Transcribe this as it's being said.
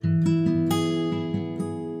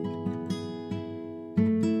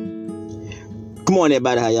Come on,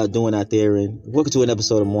 everybody. How y'all doing out there? And welcome to an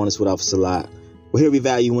episode of Mornings with Officer Lot. We're here we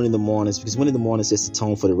value winning the mornings because winning the mornings sets the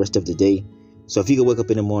tone for the rest of the day. So if you can wake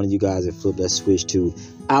up in the morning, you guys, and flip that switch to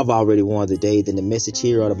I've already won the day, then the message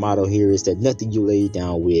here or the motto here is that nothing you lay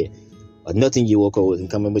down with or nothing you woke up with can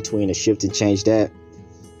come in between a shift and change that.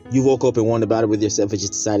 You woke up and wondered about it with yourself and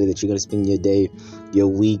just decided that you're going to spend your day, your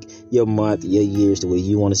week, your month, your years the way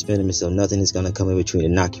you want to spend them. And so nothing is going to come in between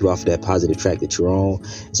and knock you off of that positive track that you're on.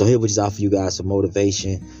 So here we just offer you guys some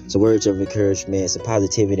motivation, some words of encouragement, some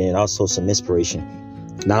positivity, and also some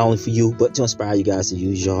inspiration. Not only for you, but to inspire you guys to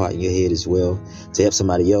use your heart and your head as well to help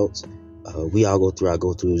somebody else. We all go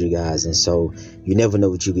through you guys. And so you never know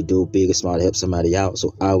what you could do, big or small, to help somebody out.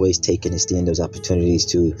 So always take and extend those opportunities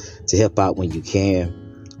to help out when you can.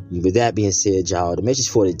 With that being said, y'all, the message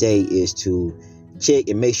for today is to check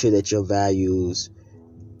and make sure that your values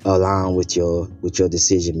align with your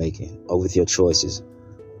decision making or with your choices.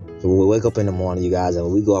 So when we wake up in the morning, you guys, and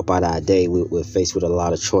when we go about our day, we're faced with a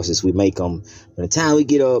lot of choices. We make them from the time we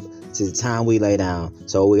get up to the time we lay down.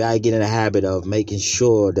 So we got to get in the habit of making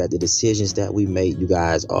sure that the decisions that we make, you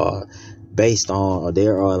guys, are based on or they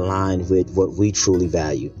are aligned with what we truly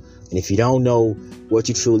value. And if you don't know what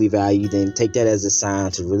you truly value, then take that as a sign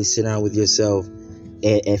to really sit down with yourself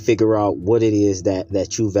and figure out what it is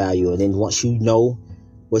that you value. And then once you know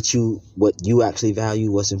what you actually value,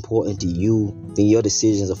 what's important to you, then your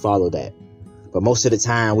decisions will follow that. But most of the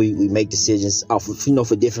time we make decisions off of,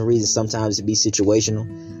 for different reasons. Sometimes it be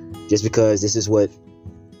situational, just because this is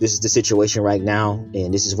the situation right now,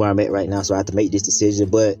 and this is where I'm at right now, so I have to make this decision.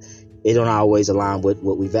 But it don't always align with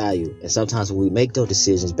what we value. And sometimes when we make those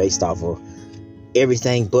decisions based off of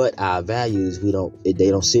everything but our values, they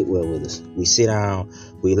don't sit well with us. We sit down,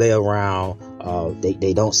 we lay around,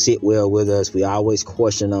 they don't sit well with us. We always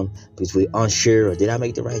question them because we're unsure, or did I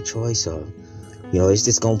make the right choice? Or, is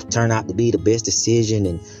this going to turn out to be the best decision?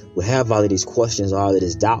 And we have all of these questions, all of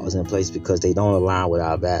these doubts in place because they don't align with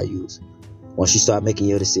our values. Once you start making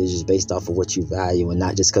your decisions based off of what you value and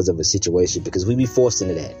not just because of a situation, because we be forced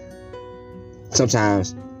into that.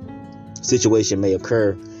 Sometimes situation may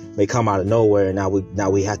come out of nowhere, and now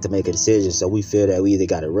we have to make a decision. So we feel that we either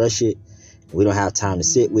got to rush it, we don't have time to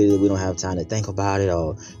sit with it, we don't have time to think about it,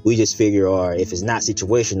 or we just figure, or if it's not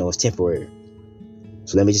situational, it's temporary.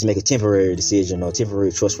 So let me just make a temporary decision or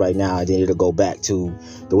temporary choice right now, and then it'll go back to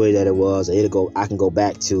the way that it was, or I can go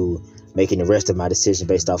back to making the rest of my decision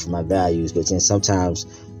based off of my values. But then sometimes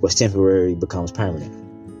what's temporary becomes permanent.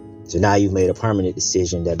 So now you've made a permanent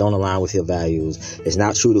decision that don't align with your values. It's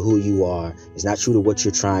not true to who you are. It's not true to what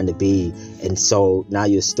you're trying to be. And so now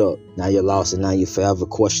you're stuck. Now you're lost. And now you're forever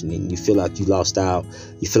questioning. You feel like you lost out.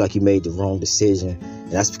 You feel like you made the wrong decision.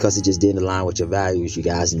 And that's because it just didn't align with your values, you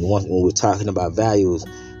guys. And when we're talking about values,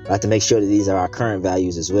 we have to make sure that these are our current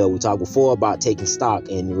values as well. We talked before about taking stock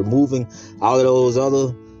and removing all of those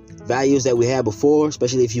other values that we had before,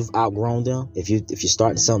 especially if you've outgrown them. If you're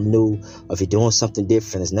starting something new, or if you're doing something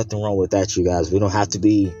different, there's nothing wrong with that, you guys. We don't have to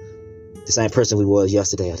be the same person we was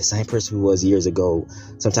yesterday or the same person we was years ago.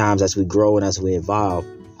 Sometimes as we grow and as we evolve,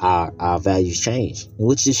 our values change,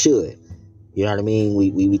 which it should. You know what I mean?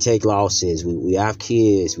 We take losses, we have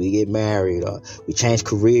kids, we get married, or we change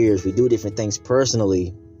careers, we do different things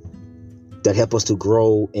personally that help us to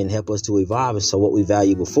grow and help us to evolve. And so what we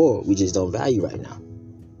value before, we just don't value right now.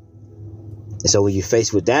 And so when you're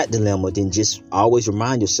faced with that dilemma, then just always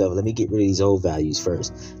remind yourself, let me get rid of these old values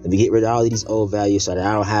first. Let me get rid of all of these old values so that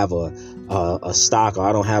I don't have a stock, or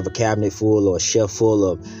I don't have a cabinet full or a shelf full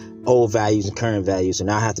of old values and current values. So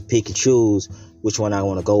now I have to pick and choose which one I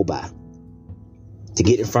want to go by. To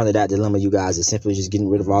get in front of that dilemma, you guys, is simply just getting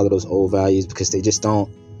rid of all of those old values because they don't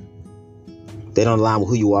align with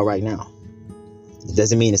who you are right now. It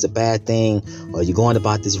doesn't mean it's a bad thing or you're going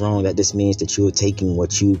about this wrong. That just means that you're taking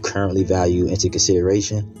what you currently value into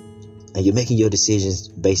consideration and you're making your decisions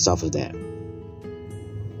based off of that.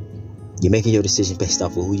 You're making your decision based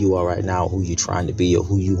off of who you are right now, who you're trying to be, or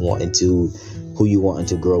who you want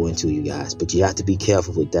to grow into, you guys. But you have to be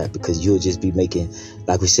careful with that because you'll just be making,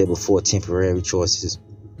 like we said before, temporary choices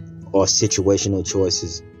or situational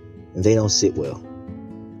choices, and they don't sit well.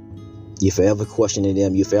 You're forever questioning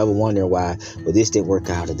them. You're forever wondering why, well, this didn't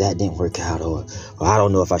work out or that didn't work out, or I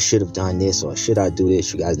don't know if I should have done this or should I do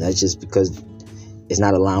this, you guys. And that's just because it's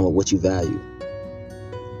not aligned with what you value.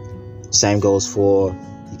 Same goes for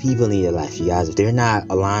the people in your life, you guys. If they're not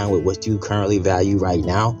aligned with what you currently value right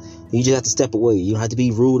now, you just have to step away. You don't have to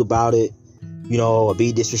be rude about it, or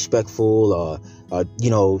be disrespectful or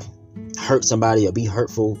hurt somebody or be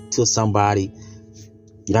hurtful to somebody.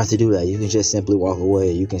 You don't have to do that. You can just simply walk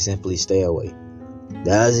away. You can simply stay away. That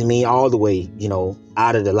doesn't mean all the way,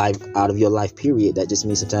 out of your life period. That just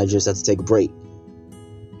means sometimes you just have to take a break.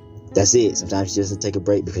 That's it. Sometimes you just have to take a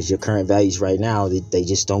break because your current values right now, they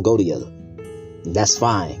just don't go together. And that's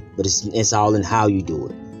fine, but it's all in how you do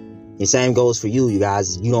it. The same goes for you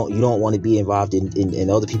guys. You don't want to be involved in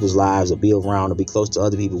other people's lives or be around or be close to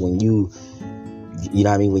other people when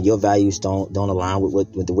when your values don't align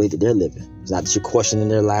with the way that they're living. It's not that you're questioning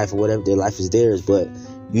their life or whatever. Their life is theirs, but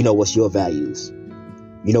you know what's your values.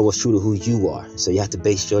 You know what's true to who you are. So you have to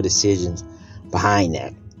base your decisions behind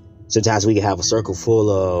that. Sometimes we can have a circle full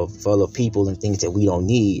of people and things that we don't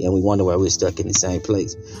need, and we wonder why we're stuck in the same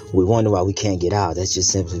place. We wonder why we can't get out. That's just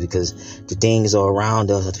simply because the things are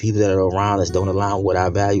around us, or the people that are around us don't align with what our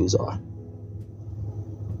values are.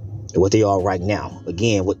 And what they are right now.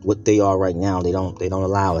 Again, what they are right now, they don't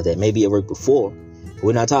align with that. Maybe it worked before, but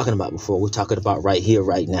we're not talking about before. We're talking about right here,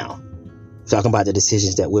 right now. We're talking about the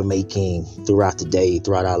decisions that we're making throughout the day,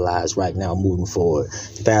 throughout our lives right now, moving forward.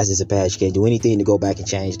 The past is the past. You can't do anything to go back and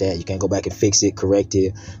change that. You can't go back and fix it, correct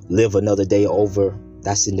it, live another day over.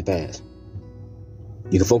 That's in the past.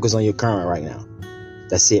 You can focus on your current right now.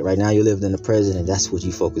 That's it. Right now you're living in the present, and that's what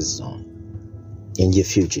you focus on in your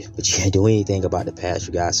future. But you can't do anything about the past,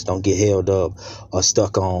 you guys. So don't get held up or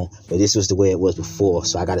stuck on, but this was the way it was before,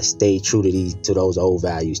 so I got to stay true to those old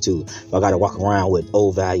values too. I got to walk around with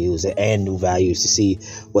old values and new values to see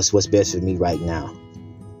what's best for me right now.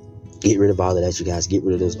 Get rid of all of that, you guys. Get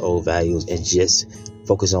rid of those old values and just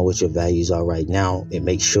focus on what your values are right now, and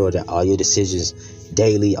make sure that all your decisions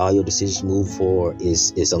daily, all your decisions moving forward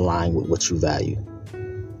is aligned with what you value.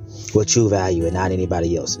 What you value and not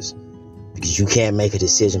anybody else's. Because you can't make a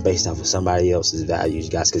decision based off of somebody else's values,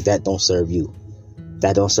 guys, because that don't serve you.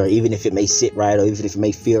 That don't serve, even if it may sit right or even if it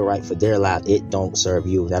may feel right for their life, it don't serve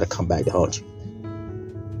you. That'll come back to haunt you.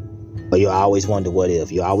 But you'll always wonder what if.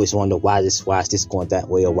 You always wonder why is this going that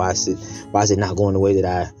way, or why is it not going the way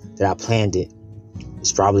that I planned it.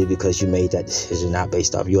 It's probably because you made that decision not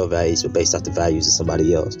based off your values, but based off the values of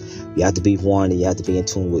somebody else. You have to be one, and you have to be in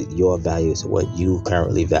tune with your values and what you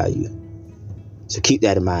currently value. So keep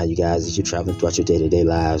that in mind, you guys, as you're traveling throughout your day-to-day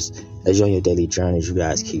lives, as you're on your daily journeys. You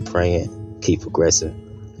guys keep praying, keep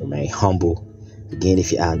progressing, remain humble. Again,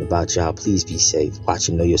 if you're out and about, y'all, please be safe. Watch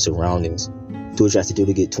and know your surroundings. Do what you have to do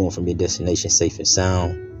to get to and from your destination safe and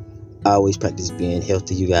sound. Always practice being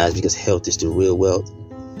healthy, you guys, because health is the real wealth.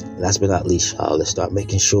 And last but not least, y'all, let's start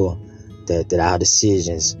making sure that our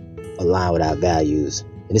decisions align with our values.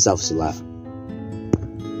 And it's Officer Lot.